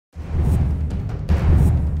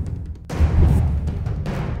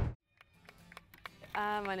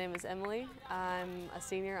My name is Emily. I'm a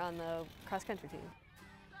senior on the cross country team.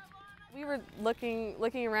 We were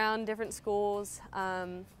looking around different schools,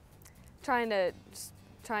 trying to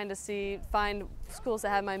find schools that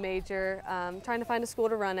had my major, trying to find a school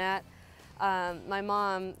to run at. My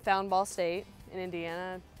mom found Ball State in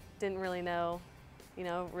Indiana. Didn't really know,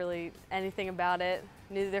 really anything about it.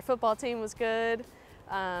 Knew their football team was good,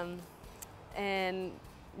 and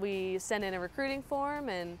we sent in a recruiting form,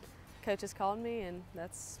 and coaches called me, and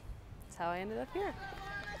that's how I ended up here.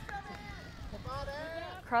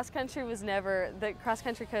 Cross country was never, the cross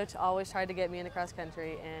country coach always tried to get me into cross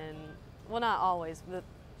country, and well, not always, but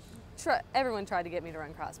everyone tried to get me to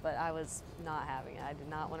run cross, but I was not having it. I did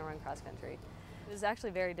not want to run cross country. It was actually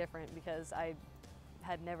very different because I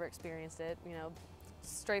had never experienced it,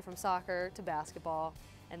 straight from soccer to basketball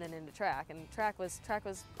and then into track. And track was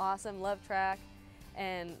awesome, loved track.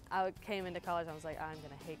 And I came into college, I was like, I'm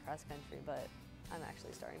gonna hate cross country, but I'm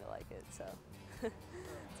actually starting to like it, so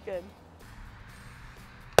it's good.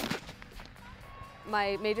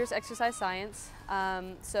 My major is exercise science,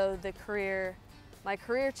 so my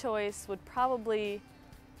career choice would probably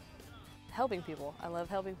helping people. I love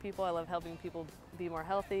helping people. I love helping people be more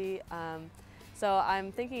healthy. So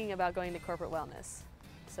I'm thinking about going to corporate wellness.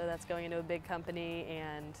 So that's going into a big company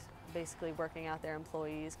and basically working out their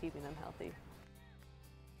employees, keeping them healthy.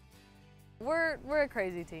 We're a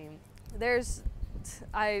crazy team. There's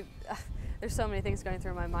so many things going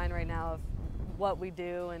through my mind right now of what we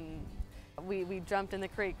do, and we jumped in the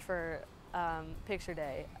creek for picture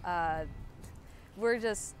day.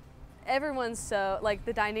 Everyone's so,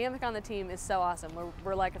 the dynamic on the team is so awesome.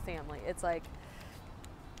 We're like a family. It's like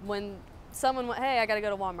when someone went, hey, I gotta go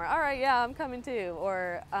to Walmart. All right, yeah, I'm coming too.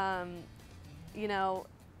 Or,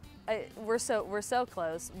 we're so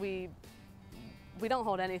close. We don't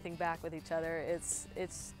hold anything back with each other. It's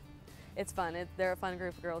fun. They're a fun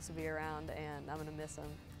group of girls to be around, and I'm gonna miss them.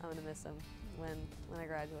 I'm gonna miss them when I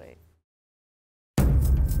graduate.